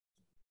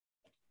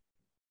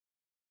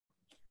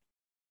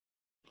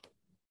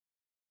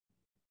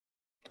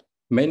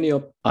Many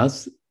of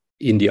us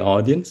in the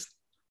audience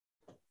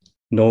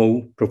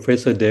know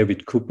Professor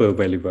David Cooper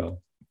very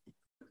well.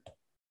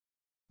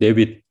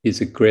 David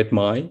is a great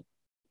mind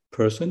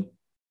person,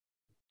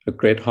 a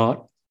great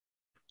heart,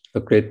 a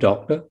great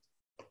doctor,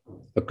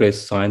 a great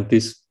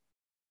scientist,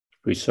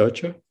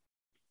 researcher,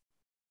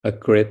 a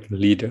great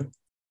leader,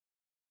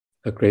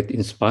 a great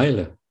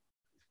inspirer,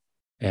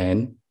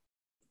 and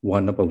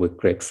one of our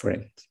great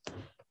friends.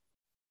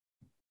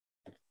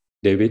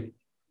 David,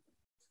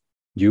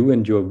 you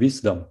and your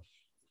wisdom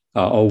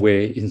are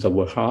always in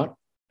our heart,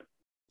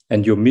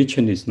 and your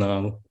mission is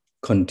now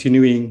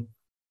continuing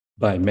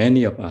by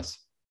many of us.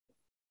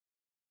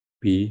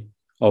 We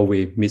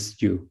always miss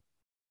you,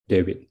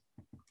 David.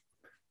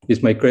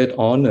 It's my great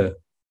honor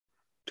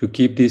to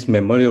give this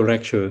memorial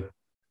lecture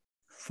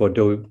for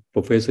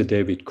Professor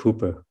David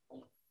Cooper.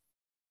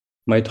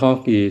 My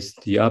talk is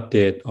the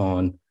update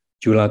on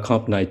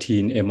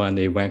COVID-19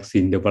 mRNA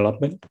vaccine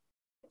development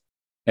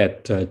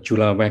at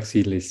Chula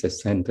Vaccine Research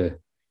Center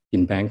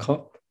in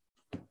Bangkok.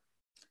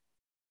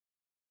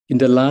 In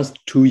the last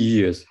 2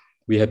 years,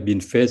 we have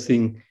been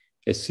facing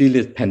a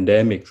serious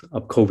pandemic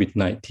of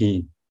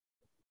COVID-19.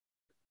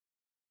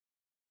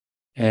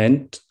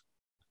 And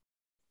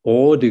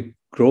all the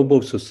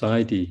global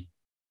society,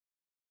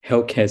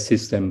 healthcare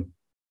system,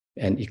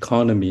 and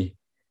economy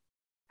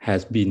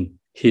has been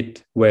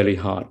hit very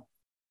hard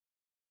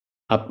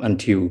up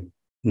until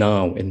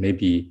now and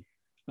maybe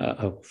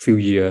a few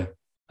years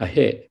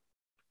ahead.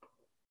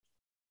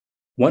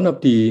 One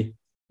of the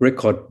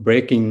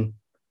record-breaking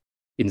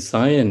in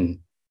science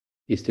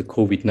is the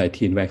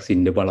COVID-19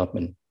 vaccine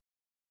development.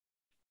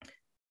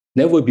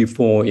 Never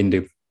before in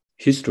the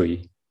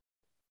history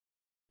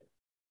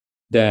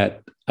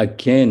that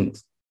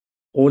against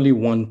only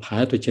one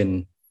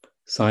pathogen,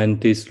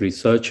 scientist,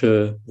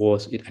 researcher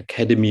was in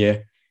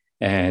academia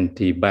and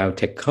the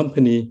biotech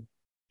company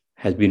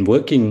has been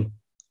working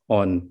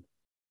on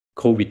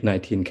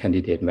COVID-19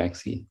 candidate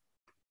vaccine.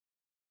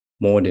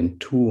 More than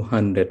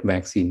 200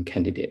 vaccine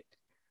candidates.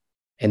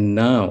 And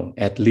now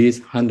at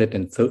least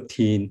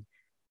 113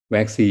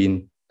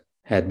 vaccine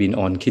had been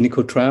on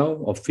clinical trial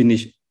or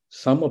finished.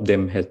 Some of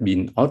them has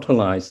been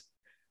authorized,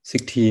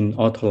 16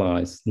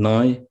 authorized,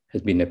 9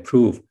 has been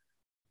approved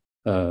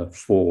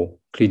for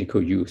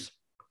clinical use.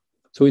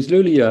 So it's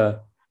really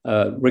a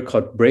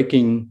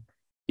record-breaking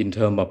in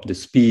terms of the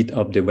speed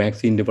of the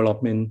vaccine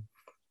development,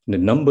 the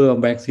number of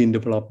vaccine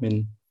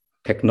development,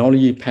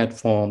 technology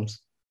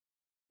platforms,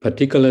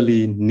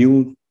 particularly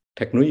new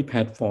technology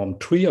platform,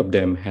 3 of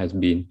them has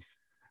been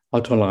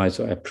authorized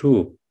or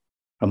approved.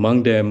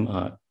 Among them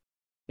are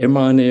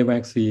mRNA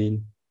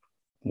vaccine,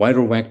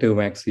 viral vector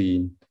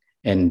vaccine,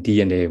 and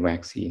DNA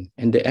vaccine.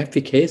 And the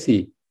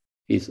efficacy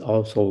is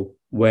also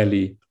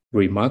very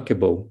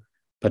remarkable,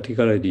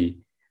 particularly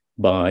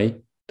by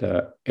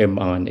the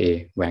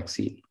mRNA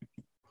vaccine.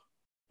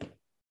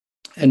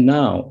 And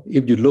now,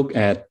 if you look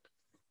at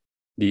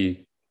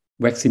the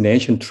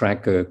vaccination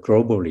tracker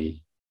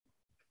globally,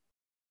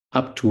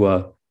 up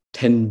to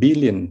 10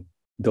 billion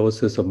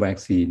doses of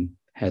vaccine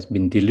has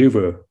been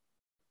delivered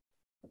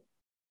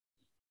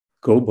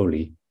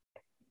globally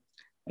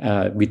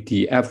with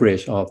the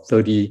average of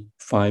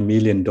 35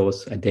 million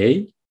doses a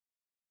day.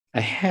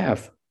 A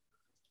half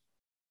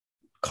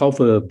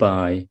covered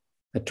by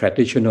a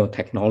traditional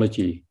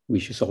technology,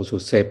 which is also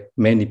saved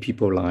many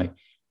people lives,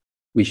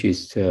 which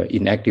is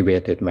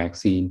inactivated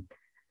vaccine.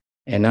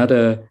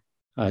 Another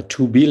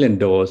 2 billion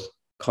doses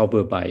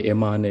covered by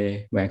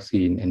mRNA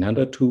vaccine,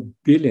 another 2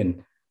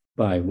 billion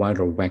by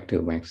viral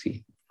vector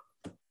vaccine.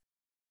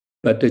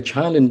 But the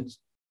challenge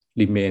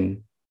remains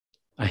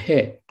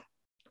ahead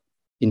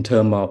in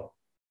terms of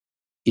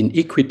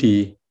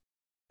inequity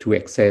to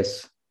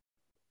access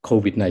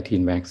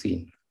COVID-19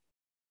 vaccine.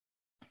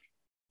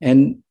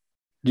 And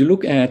you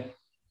look at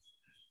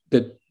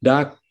the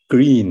dark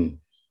green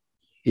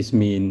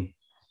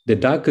the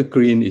darker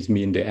green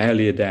mean the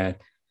area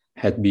that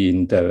has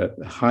been the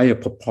higher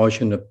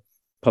proportion of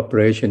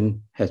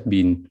population has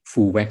been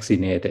full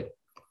vaccinated.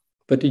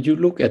 But if you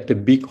look at the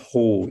big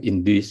hole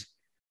in this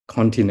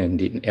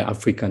continent, in the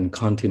African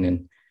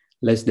continent,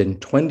 less than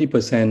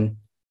 20%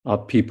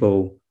 of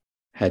people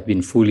have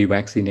been fully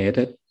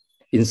vaccinated.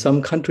 In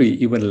some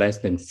countries, even less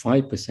than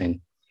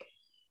 5%.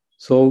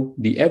 So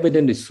the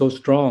evidence is so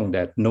strong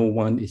that no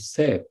one is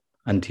safe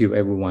until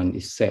everyone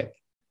is safe.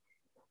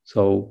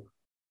 So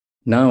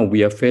now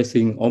we are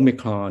facing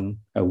Omicron,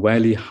 a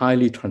very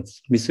highly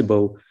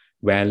transmissible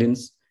variant,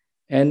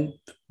 and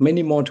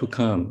many more to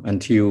come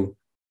until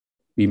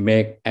we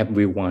make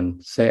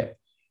everyone safe.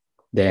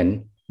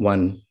 Then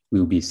one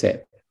will be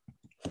safe.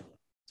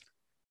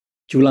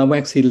 Chula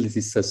Vaccine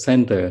Research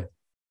Center,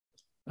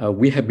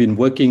 we have been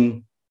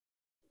working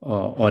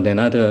on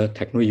another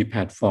technology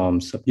platform,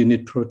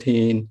 subunit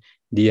protein,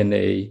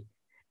 DNA,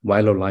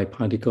 viral live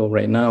particle.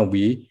 Right now,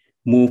 we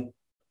move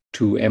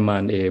to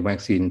mRNA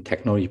vaccine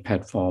technology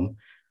platform,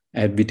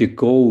 and with the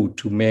goal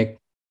to make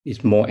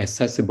it more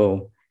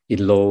accessible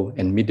in low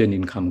and middle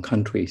income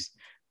countries.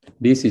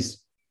 This is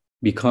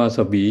because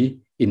of we,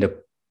 in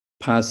the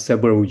past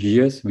several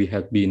years, we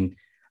have been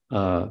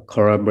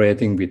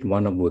collaborating with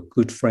one of our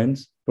good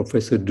friends,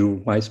 Professor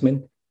Drew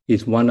Weissman.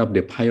 He's one of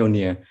the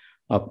pioneers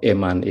of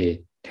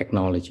mRNA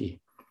technology.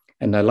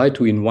 And I'd like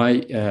to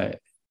invite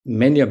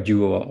many of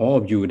you or all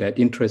of you that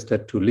are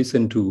interested to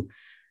listen to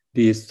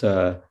these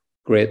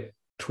great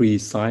three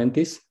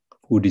scientists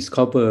who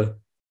discover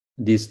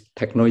this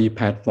technology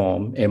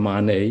platform,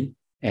 mRNA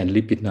and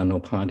lipid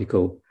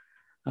nanoparticle,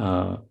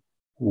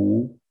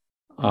 who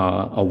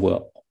are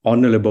our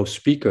honorable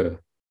speaker.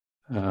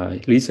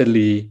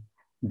 Recently,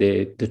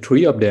 the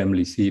three of them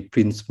received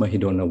Prince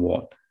Mahidol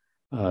Award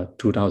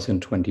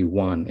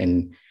 2021,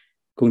 and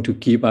going to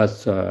give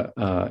us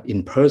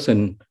in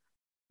person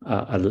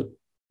a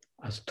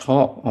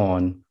talk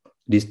on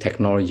this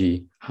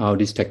technology, how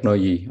this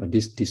technology or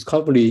this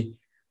discovery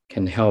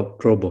can help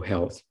global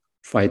health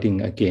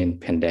fighting against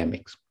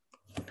pandemics.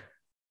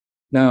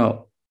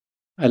 Now,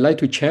 I'd like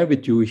to share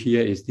with you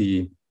here is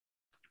the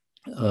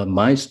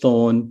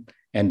milestone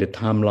and the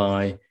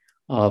timeline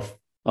of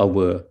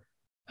our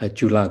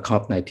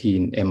Chulalongkorn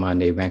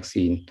mRNA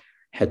vaccine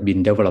has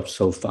been developed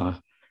so far.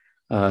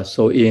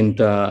 So in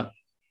the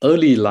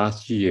early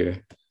last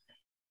year,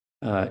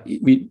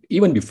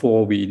 even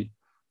before we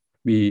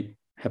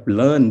have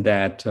learned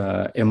that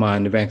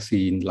mRNA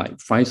vaccine like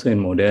Pfizer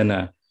and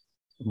Moderna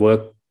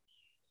work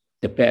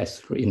the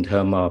best in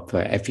terms of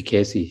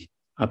efficacy,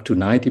 up to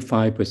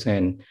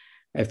 95%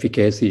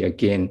 efficacy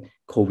against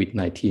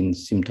COVID-19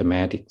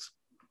 symptomatics.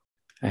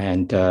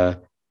 And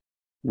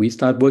we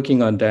start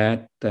working on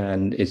that,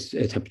 and it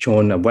has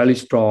shown a very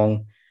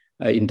strong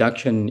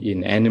induction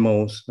in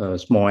animals,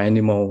 small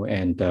animal,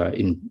 and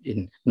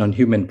in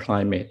non-human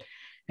primate.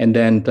 And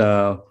then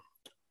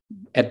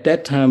at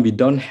that time, we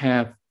don't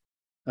have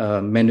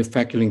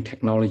manufacturing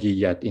technology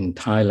yet in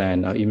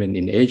Thailand or even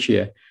in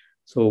Asia.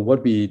 So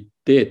what we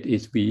did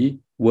is we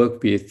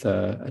worked with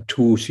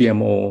two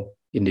CMO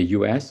in the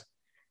US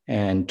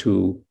and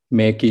to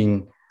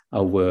making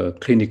our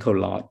clinical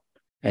lot.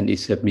 And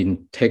it's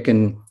been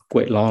taken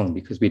quite long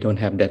because we don't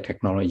have that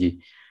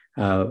technology.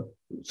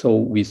 So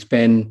we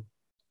spend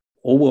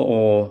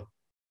overall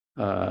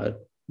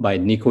by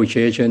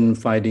negotiation,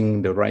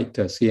 finding the right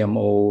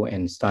CMO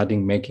and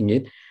starting making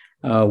it.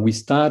 We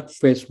start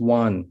phase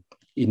 1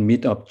 in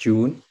mid of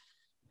June,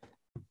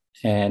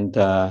 and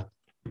then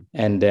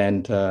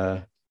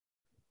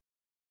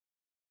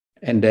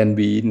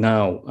we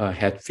now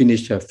had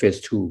finished phase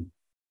 2.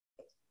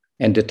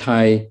 And the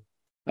Thai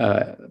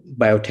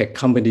biotech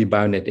company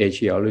BioNet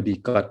Asia already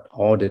got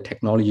all the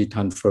technology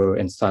transfer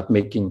and start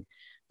making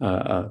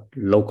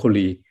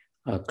locally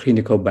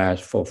clinical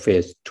batch for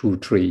phase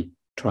 2-3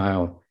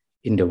 trial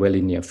in the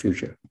very near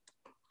future.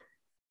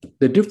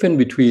 The difference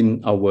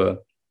between our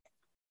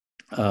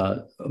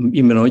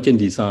immunogen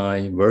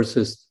design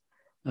versus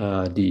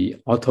the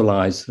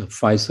authorized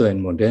Pfizer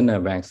and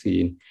Moderna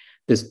vaccine,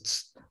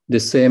 the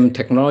same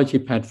technology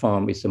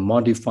platform is a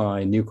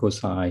modified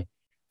nucleoside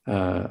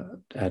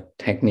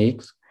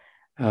techniques.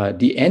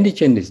 The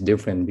antigen is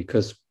different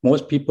because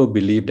most people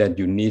believe that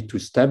you need to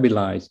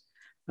stabilize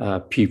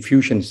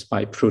pre-fusion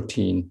spike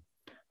protein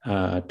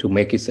to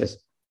make it as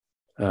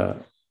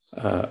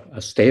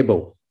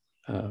stable.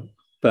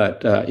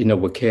 But in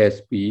our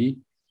case,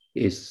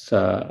 is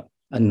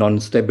a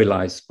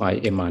non-stabilized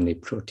spike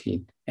mRNA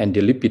protein, and the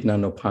lipid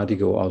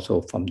nanoparticle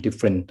also from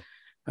different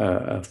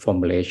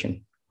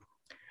formulation.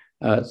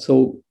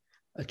 So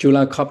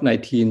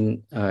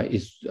Chulalongkorn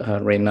is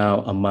right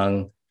now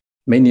among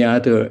many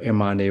other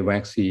mRNA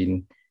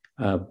vaccine,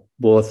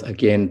 both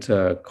against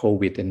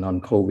COVID and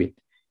non-COVID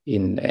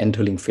in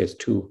entering phase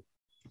 2.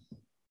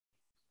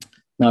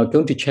 Now I'm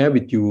going to share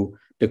with you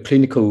the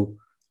clinical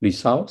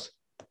results.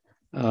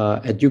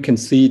 As you can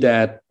see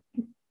that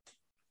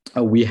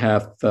we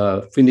have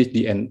finished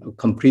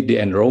complete the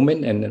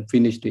enrollment and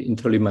finished the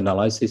interim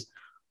analysis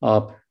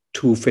of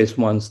 2 phase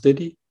 1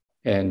 study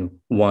and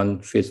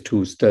 1 phase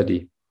 2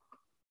 study.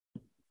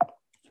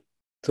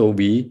 So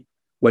we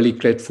very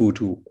grateful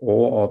to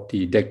all of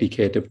the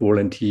dedicated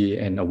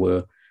volunteer and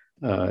our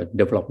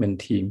development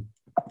team.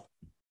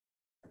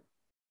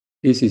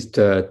 This is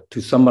to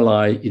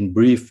summarize in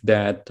brief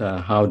that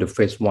how the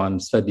phase 1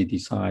 study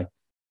design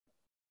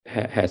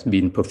has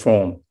been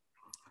performed.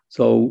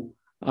 So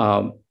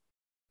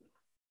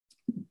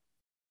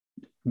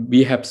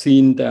we have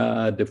seen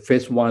the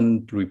phase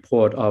 1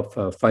 report of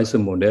Pfizer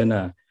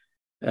Moderna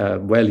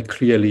very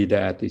clearly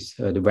that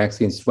the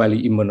vaccine is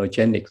very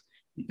immunogenic.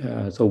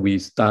 So we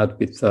start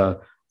with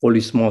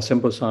only small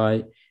sample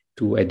size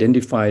to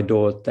identify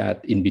those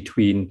that in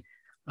between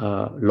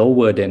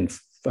lower than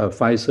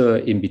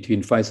Pfizer, in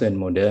between Pfizer and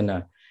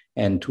Moderna,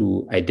 and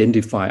to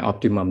identify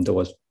optimum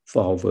dose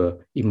for our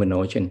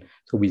immunogen.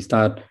 So we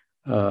start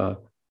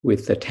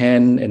with the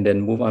 10 and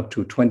then move up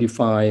to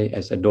 25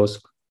 as a dose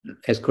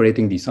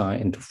escalating design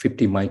into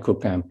 50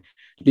 microgram.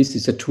 This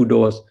is a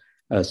 2-dose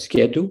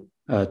schedule,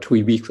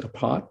 3 weeks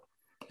apart.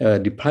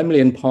 The primary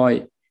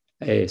endpoint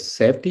is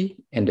safety,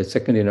 and the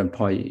secondary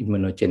endpoint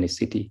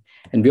immunogenicity.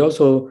 And we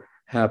also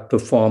have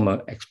performed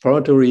an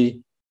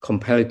exploratory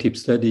comparative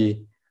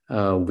study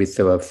with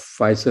the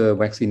Pfizer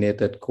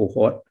vaccinated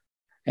cohort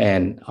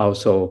and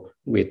also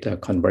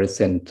with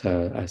convalescent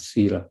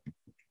sera.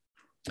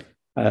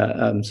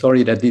 I'm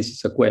sorry that this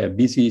is a quite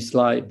busy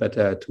slide, but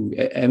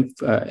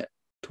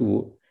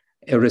to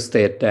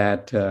illustrate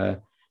that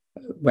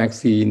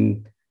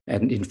vaccine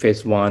and in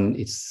phase 1,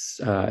 it's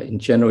in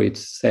general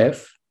it's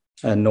safe,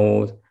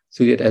 no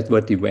serious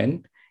adverse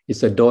event.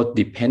 It's a dose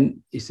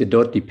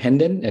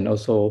dependent, and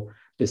also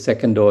the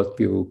second dose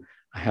will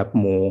have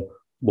more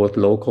both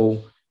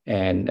local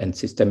and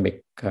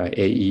systemic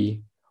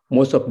AE.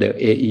 Most of the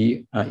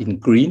AE are in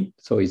green,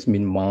 so it's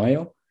mean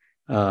mild.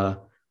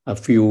 A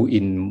few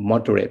in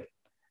moderate,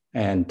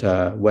 and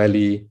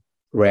very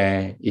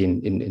rare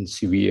in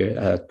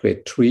severe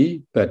grade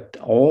 3, but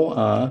all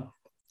are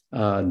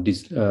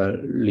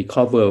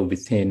recover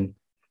within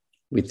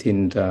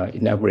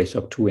in average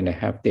of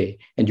 2.5 days.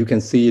 And you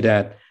can see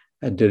that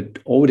the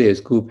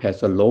oldest group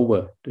has a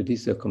lower.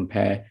 This is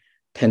compare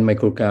 10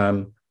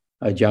 microgram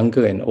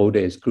younger and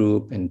oldest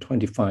group and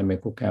 25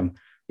 microgram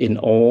in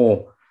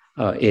all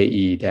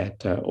AE.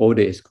 That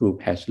oldest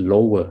group has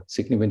lower,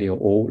 significantly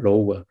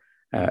lower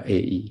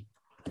AE.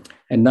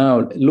 And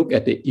now look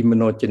at the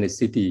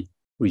immunogenicity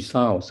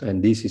results,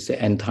 and this is the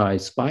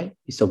anti-spike.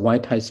 It's a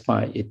white type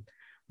spike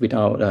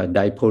without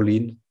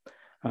dipolin.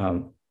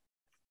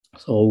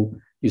 So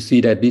you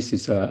see that this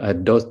is a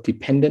dose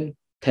dependent,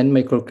 10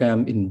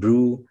 microgram in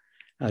blue,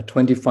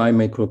 25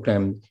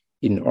 microgram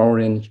in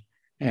orange,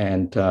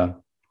 and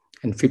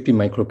 50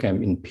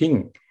 microgram in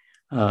pink.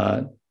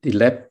 The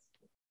left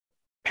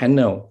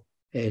panel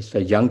is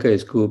the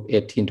youngest group,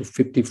 18 to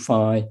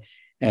 55,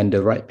 and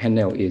the right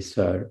panel is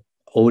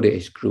older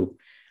age group.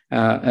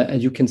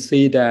 And you can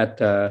see that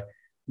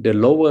the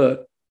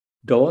lower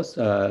dose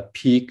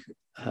peak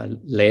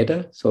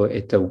later. So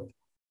at the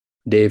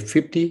day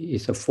 50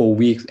 is 4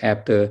 weeks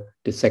after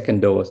the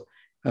second dose,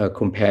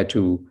 compared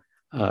to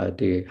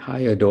the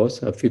higher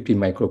dose of 50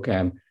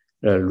 microgram,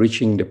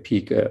 reaching the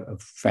peak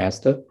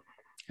faster.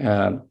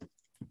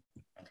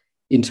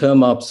 In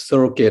terms of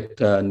surrogate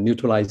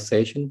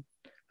neutralization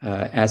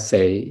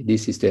assay,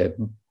 this is the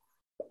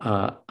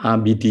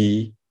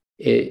RBD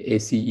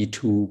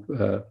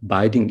ACE2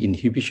 binding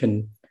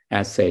inhibition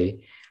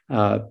assay.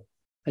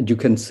 And you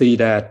can see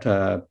that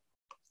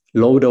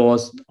low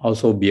dose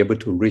also be able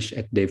to reach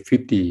at day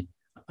 50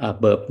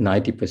 above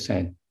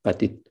 90%,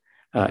 but it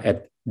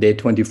at day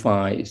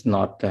 25 is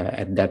not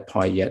at that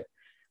point yet.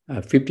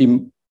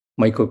 50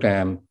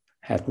 microgram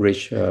have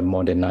reached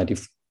more than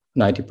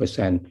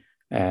 90%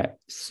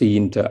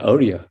 seen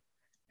earlier.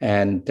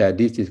 And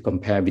this is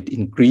compared with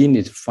in green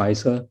is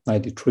Pfizer,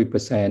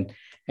 93%,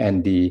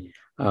 and the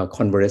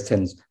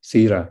convalescent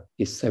sera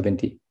is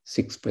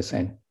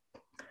 76%.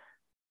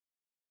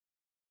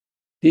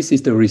 This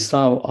is the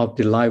result of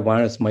the live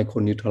virus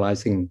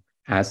microneutralizing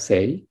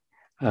assay.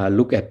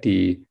 Look at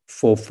the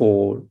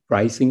 4-fold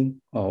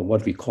rising, or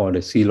what we call the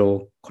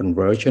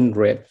seroconversion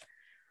rate.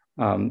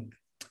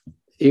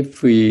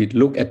 If we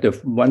look at the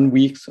 1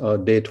 week or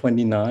day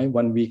 29,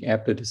 1 week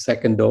after the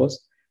second dose,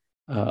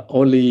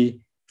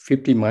 only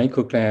 50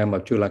 microgram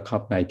of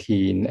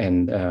Chulalongkorn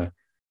and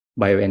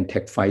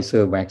BioNTech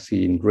Pfizer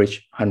vaccine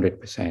reach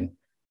 100%.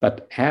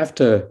 But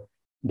after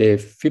day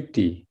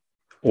 50,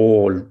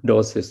 all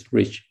doses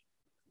reach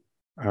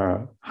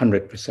 100%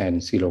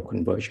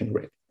 seroconversion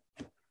rate.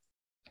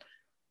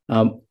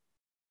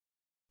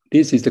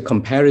 This is the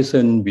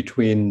comparison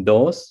between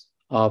dose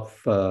of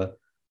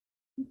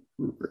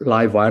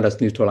live virus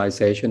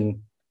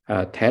neutralization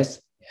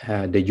test.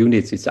 The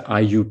units is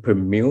IU per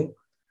mil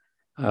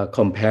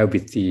compared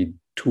with the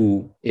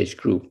two age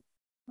group,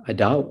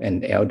 adult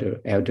and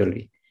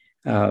elderly.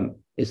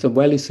 It's a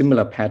very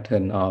similar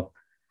pattern of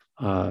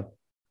the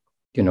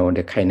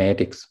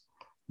kinetics.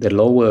 The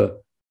lower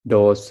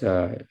dose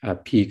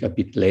peak a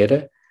bit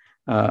later,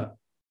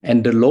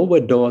 and the lower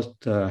dose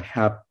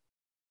have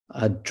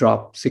a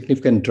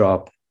significant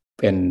drop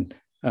when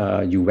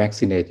you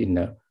vaccinate in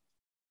the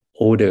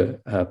older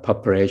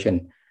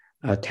population.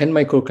 10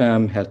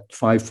 microgram has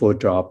 5-fold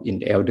drop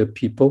in elder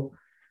people,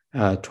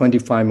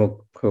 25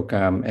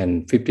 microgram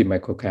and 50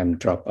 microgram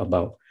drop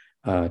about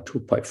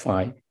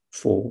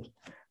 2.5-fold.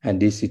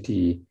 And this is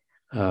the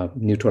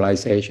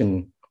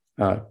neutralization,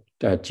 the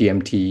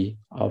GMT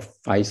of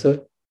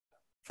Pfizer,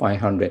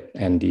 500,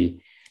 and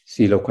the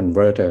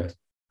seroconverter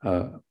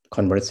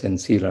convalescent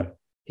sera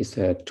is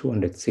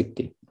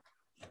 260.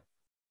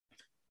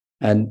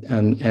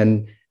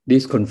 And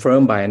this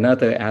confirmed by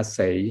another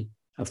assay,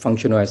 a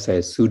functional assay,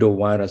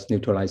 pseudovirus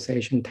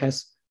neutralization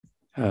test,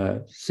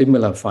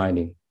 similar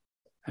finding,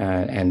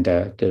 and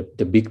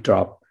the big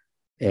drop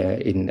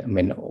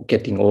in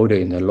getting older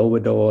in the lower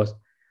dose,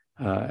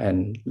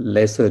 and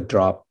lesser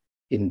drop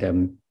in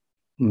the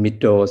mid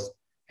dose,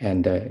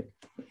 and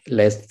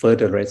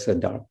further lesser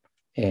drop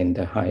in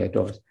the higher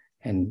dose.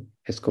 And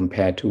as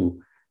compared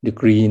to the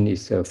green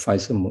is the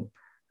Pfizer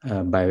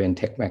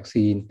BioNTech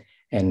vaccine,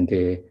 and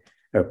the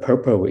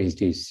purple is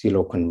the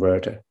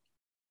seroconverter.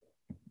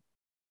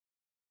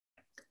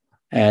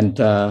 And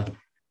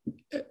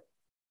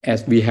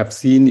as we have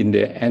seen in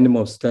the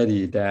animal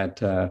study that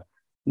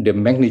the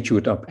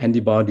magnitude of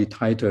antibody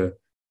titer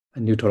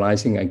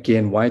neutralizing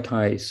against wild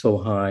type is so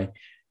high,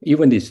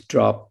 even it's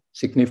dropped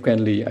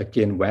significantly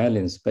against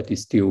valence, but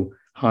it's still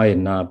high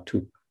enough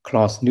to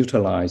cross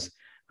neutralize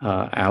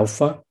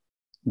alpha,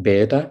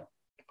 beta,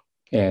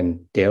 and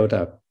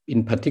delta,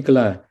 in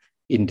particular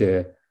in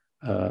the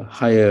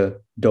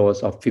higher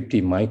dose of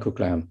 50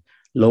 microgram.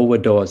 Lower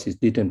doses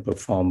didn't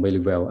perform very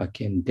well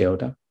against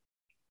delta.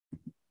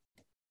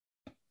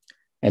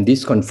 And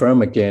this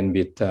confirmed again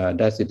with, that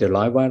is the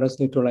live virus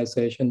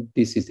neutralization.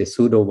 This is the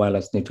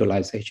pseudovirus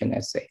neutralization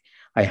assay.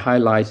 I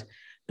highlight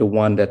the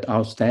one that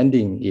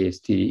outstanding is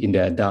in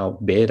the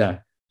adult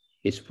beta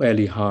is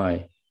very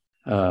high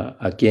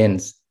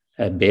against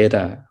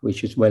beta,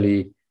 which is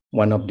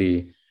one of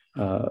the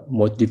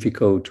most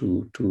difficult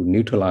to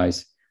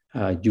neutralize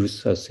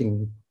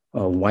using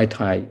wild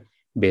type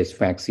based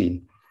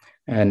vaccine.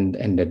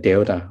 And the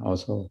delta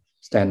also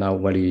stand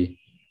out very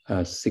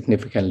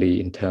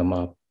significantly in terms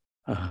of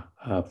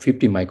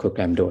 50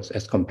 microgram dose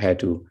as compared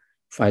to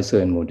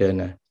Pfizer and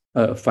Moderna,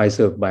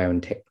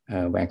 Pfizer-BioNTech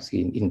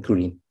vaccine in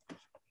green.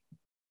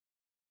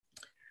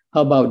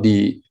 How about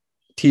the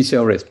T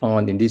cell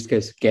response? In this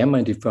case, gamma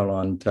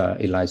interferon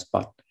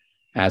ELISpot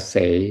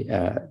assay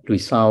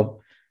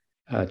result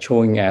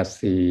showing as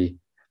the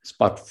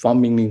spot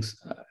forming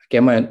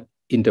gamma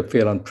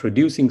interferon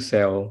producing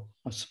cell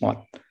or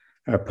spot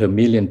per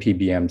million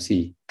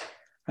PBMC.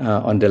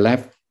 On the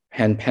left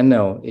hand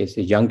panel is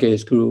the younger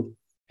age group,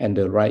 and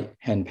the right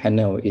hand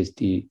panel is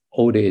the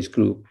older age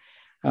group.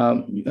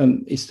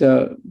 It's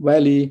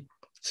very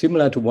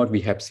similar to what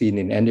we have seen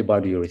in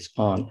antibody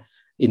response.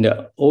 In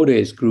the older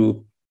age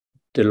group,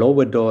 the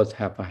lower dose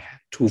have a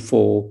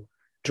twofold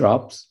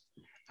drops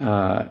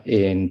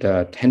in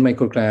the 10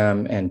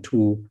 microgram and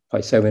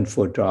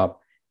 2.74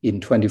 drop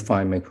in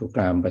 25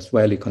 microgram, but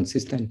very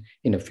consistent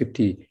in a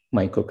 50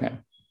 microgram.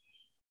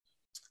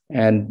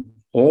 And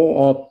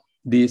all of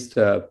these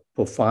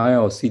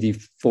profile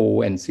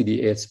CD4 and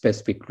CD8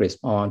 specific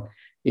response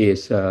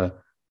is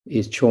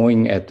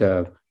showing at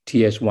the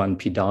Th1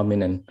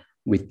 predominant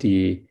with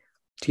the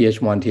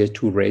Th1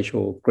 Th2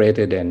 ratio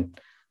greater than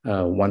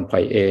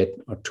 1.8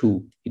 or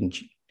 2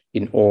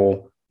 in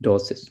all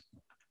doses.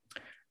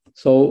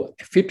 So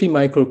 50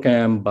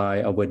 microgram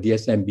by our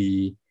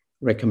DSMB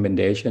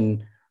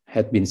recommendation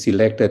had been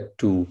selected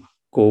to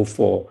go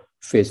for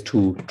phase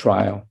 2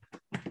 trial.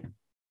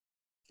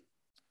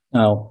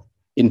 Now,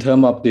 in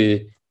terms of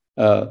the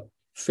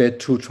phase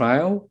 2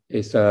 trial,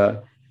 is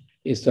a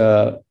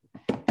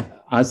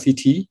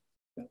RCT,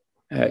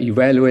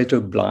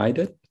 evaluator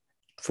blinded,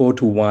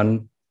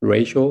 4:1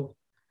 ratio.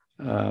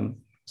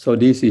 So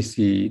this is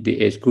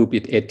the age group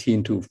is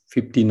 18 to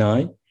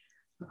 59.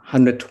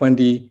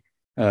 120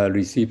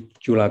 received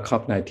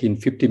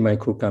Chulalongkorn 50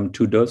 microgram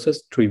 2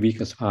 doses, 3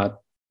 weeks apart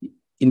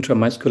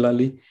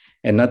intramuscularly.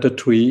 Another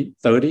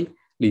 30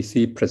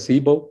 received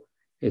placebo.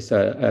 It's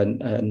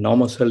a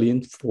normal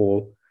saline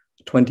for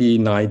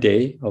 29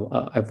 days,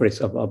 average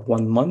of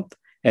 1 month,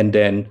 and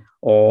then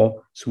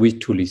all switch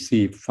to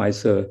receive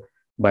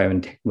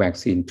Pfizer-BioNTech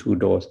vaccine 2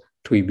 dose,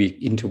 3-week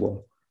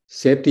interval.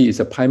 Safety is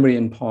a primary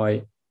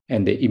endpoint,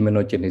 and the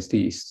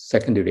immunogenicity is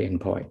secondary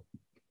endpoint.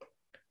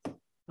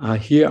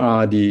 Here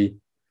are the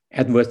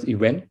adverse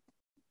events.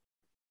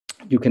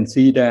 You can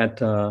see that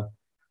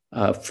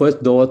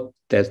first dose,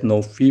 there's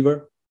no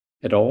fever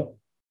at all,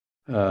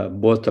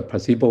 both the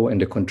placebo and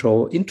the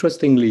control.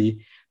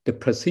 Interestingly, the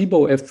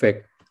placebo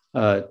effect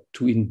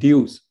to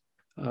induce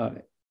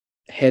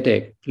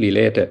headache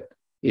related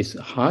is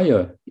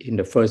higher in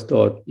the first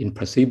dose in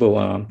placebo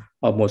arm,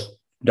 almost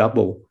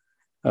double,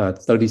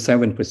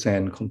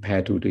 37%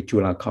 compared to the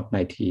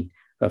Chulalongkorn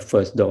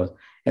first dose,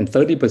 and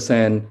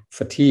 30%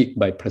 fatigue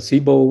by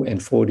placebo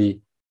and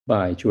 40%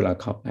 by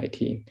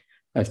Chulalongkorn.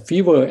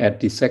 Fever at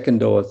the second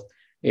dose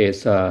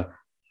is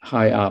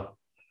high up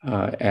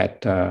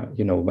at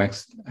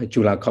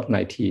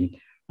Chulalongkorn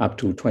up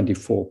to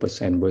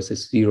 24%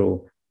 versus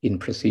 0 in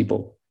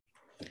placebo.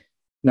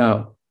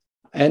 Now,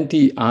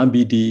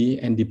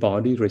 anti-RBD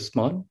antibody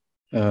response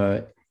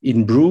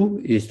in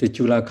blue is the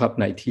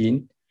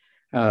Chulalongkorn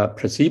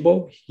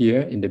placebo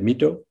here in the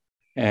middle,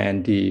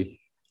 and the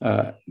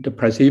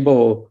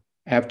placebo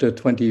after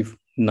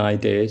 29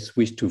 days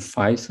switched to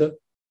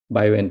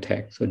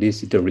Pfizer-BioNTech. So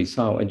this is the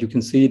result, and you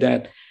can see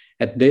that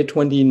at day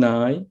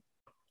 29,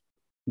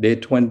 day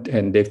 20,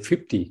 and day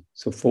 50,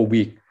 so 4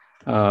 weeks,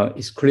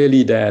 it's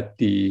clearly that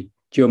the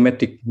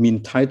geometric mean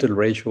titer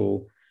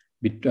ratio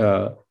with,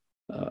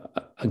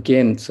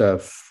 against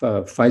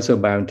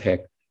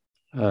Pfizer-BioNTech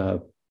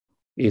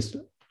is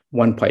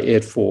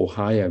 1.84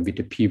 higher with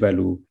the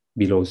p-value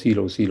below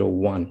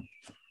 0.001.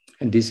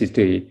 And this is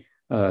the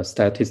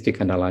statistic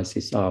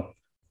analysis of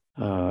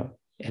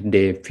at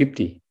day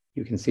 50.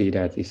 You can see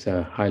that it's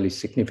highly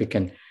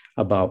significant,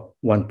 about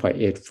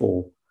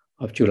 1.84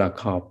 of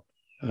Chulalongkorn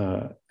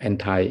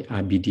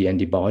anti-RBD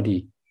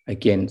antibody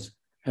against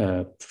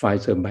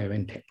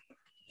Pfizer-BioNTech.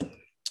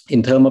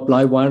 In terms of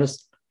live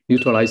virus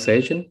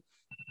neutralization,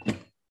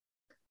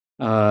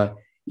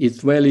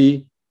 it's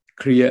very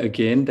clear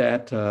again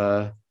that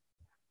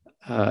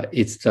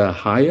it's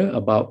higher,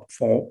 about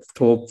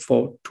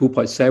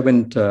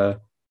 2.7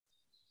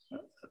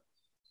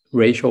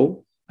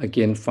 ratio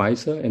against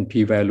Pfizer, and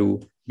p-value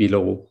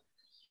below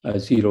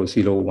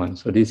 0.001.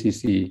 So this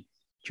is the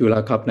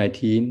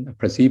COVID-19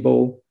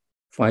 placebo,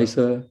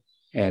 Pfizer,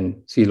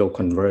 and zero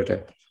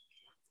converter.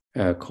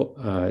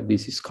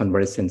 This is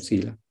convalescent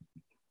sera.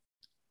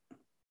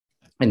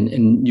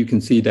 And you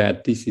can see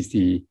that this is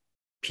the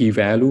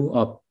p-value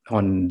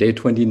on day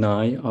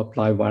 29 of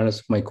live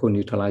virus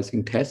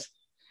microneutralizing test,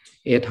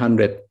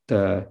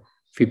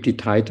 850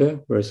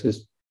 titer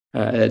versus,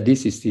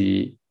 this is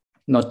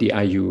not the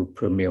IU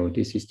per ml,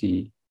 this is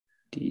the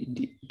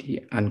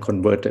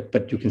unconverted,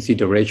 but you can see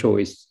the ratio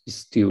is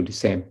still the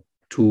same,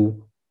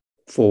 2,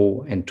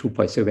 4, and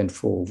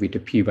 2.74 with the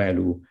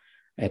p-value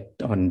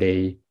on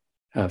day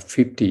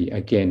 50,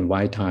 again,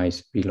 white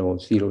ties below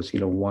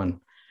 0.001.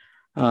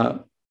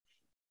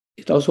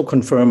 It also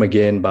confirmed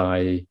again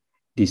by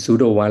the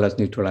pseudovirus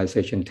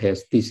neutralization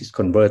test. This is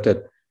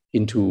converted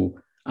into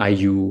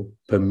IU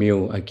per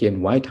ml,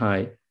 again, white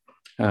tie.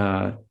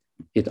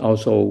 It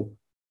also,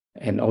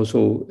 and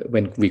also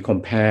when we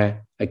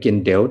compare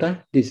again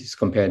Delta, this is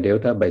compared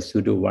Delta by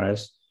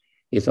pseudovirus,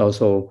 it's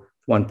also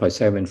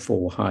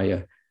 1.74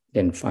 higher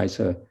than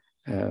Pfizer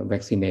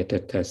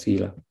vaccinated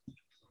sera.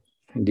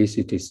 And this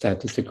is the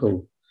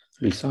statistical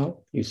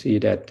result. You see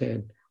that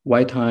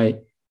white tie,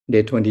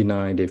 day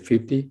 29, day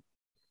 50,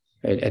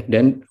 and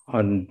then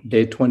on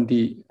day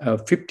 50,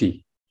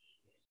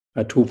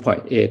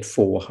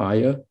 2.84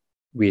 higher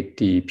with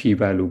the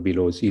p-value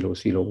below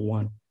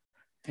 0.001.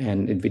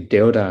 And with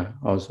Delta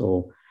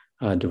also,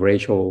 the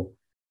ratio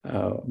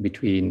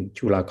between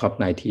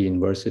Chulalongkorn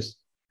versus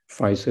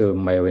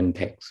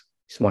Pfizer-BioNTech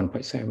is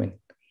 1.7.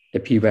 The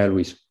p-value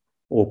is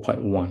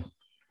 0.1.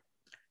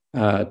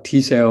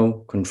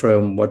 T-cell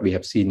confirm what we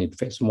have seen in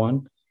phase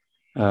 1,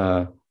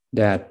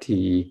 that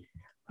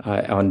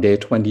on day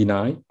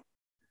 29,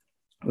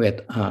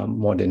 with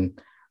more than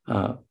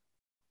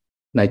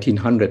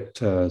 1,900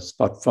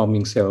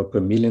 spot-forming cell per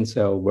million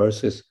cell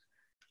versus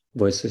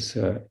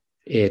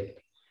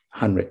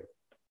 800.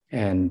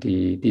 And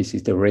this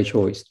is the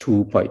ratio is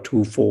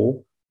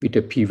 2.24 with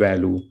the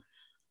p-value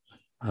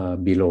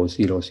below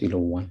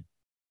 0.001.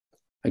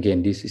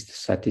 Again, this is the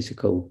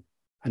statistical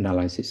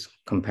analysis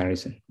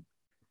comparison.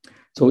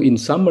 So in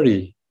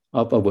summary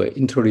of our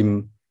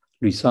interim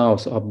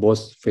results of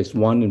both phase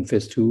 1 and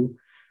phase 2,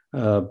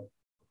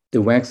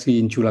 the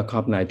vaccine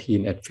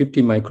Chulalongkorn at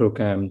 50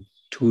 microgram,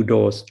 2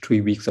 doses, 3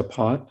 weeks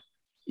apart,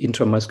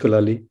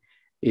 intramuscularly,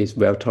 is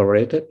well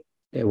tolerated.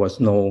 There was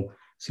no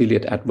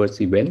serious adverse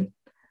event.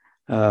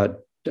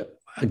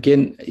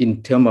 Again,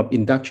 in terms of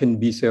induction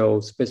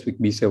B-cell, specific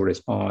B-cell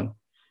response,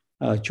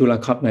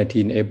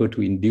 Chulalongkorn able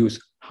to induce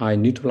high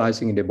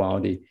neutralizing in the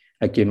body,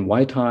 again,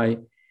 white tie.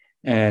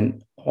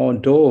 And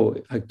although,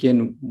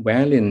 again,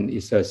 valent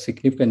is a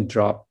significant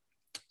drop,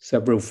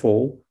 several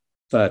fold,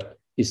 but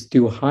it's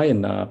still high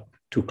enough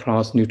to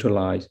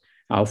cross-neutralize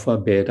alpha,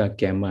 beta,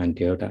 gamma, and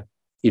delta,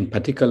 in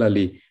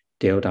particularly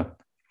delta.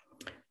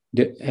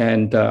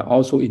 And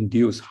also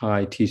induce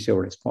high T-cell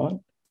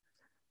response.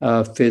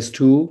 Phase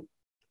 2,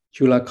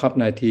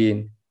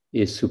 Chulalongkorn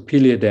is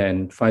superior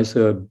than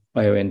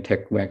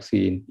Pfizer-BioNTech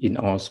vaccine in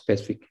all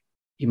specific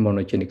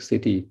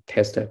immunogenicity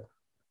tested.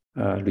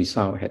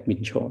 Result had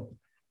been shown.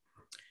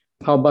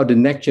 How about the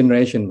next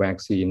generation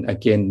vaccine?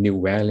 Again,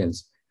 new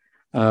variants.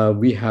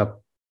 We have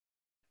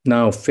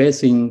now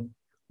facing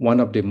one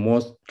of the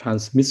most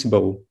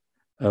transmissible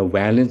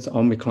variants,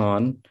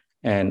 Omicron,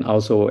 and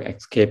also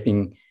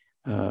escaping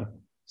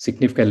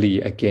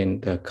significantly again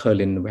the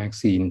current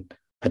vaccine,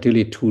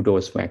 particularly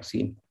 2-dose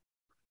vaccine.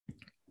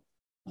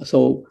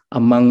 So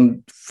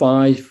among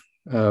 5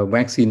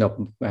 vaccine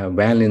of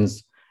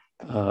variants,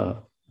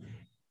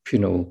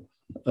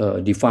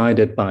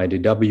 divided by the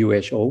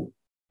WHO,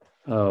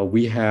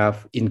 we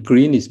have in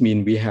green, it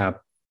means we have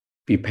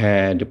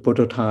prepared the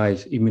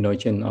prototypes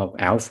immunogen of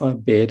alpha,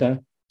 beta,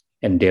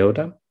 and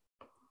delta.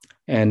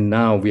 And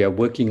now we are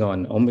working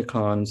on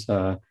Omicrons.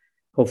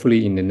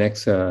 Hopefully in the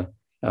next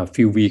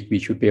few weeks, we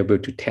should be able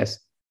to test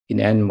in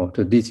animal.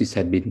 So this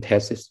has been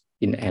tested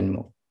in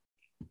animal.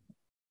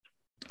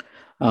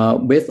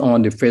 Based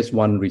on the phase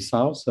 1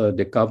 results,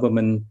 the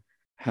government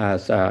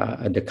has,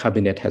 the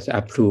cabinet has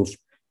approved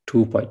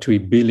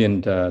 2.3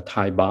 billion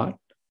Thai baht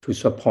to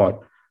support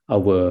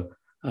our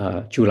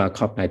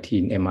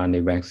Chulalongkorn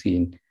mRNA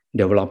vaccine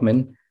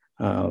development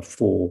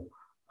for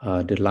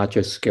the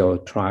larger scale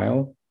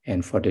trial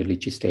and for the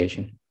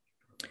legislation.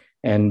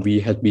 And we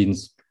have been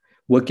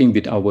working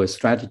with our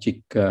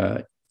strategic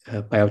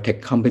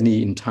biotech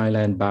company in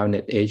Thailand,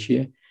 BioNet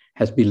Asia,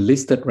 has been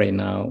listed right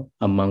now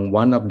among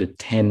one of the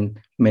 10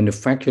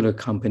 manufacturer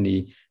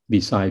company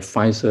beside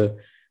Pfizer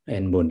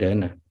and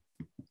Moderna.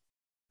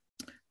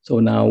 So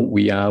now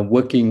we are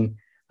working,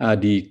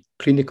 the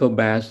clinical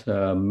batch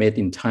made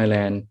in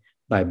Thailand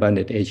by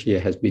BioNet Asia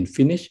has been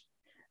finished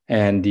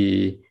and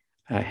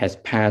has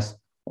passed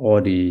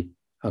all the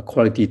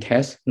quality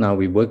tests. Now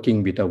we're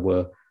working with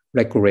our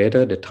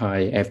regulator, the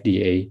Thai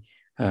FDA,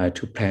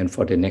 to plan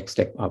for the next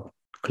step of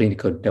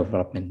clinical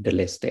development, the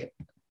last step.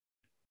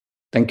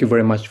 Thank you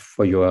very much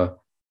for your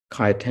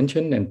kind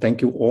attention, and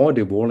thank you all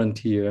the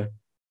volunteers,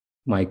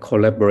 my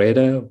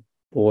collaborator,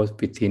 both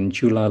within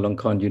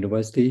Chulalongkorn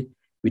University,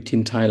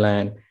 within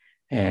Thailand,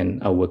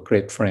 and our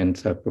great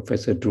friends,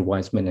 Professor Drew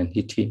Weissman and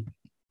his team,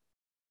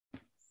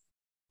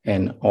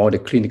 and all the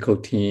clinical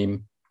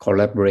team,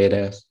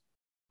 collaborators,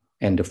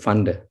 and the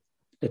funder,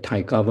 the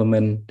Thai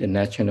government, the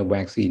National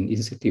Vaccine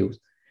Institute,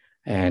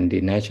 and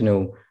the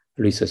National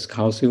Research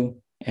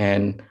Council,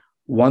 and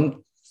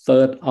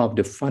 1/3 of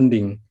the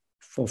funding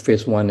for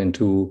phase 1 and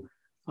 2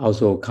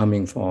 also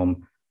coming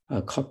from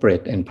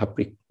corporate and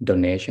public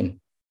donation.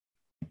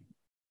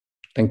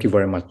 Thank you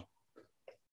very much.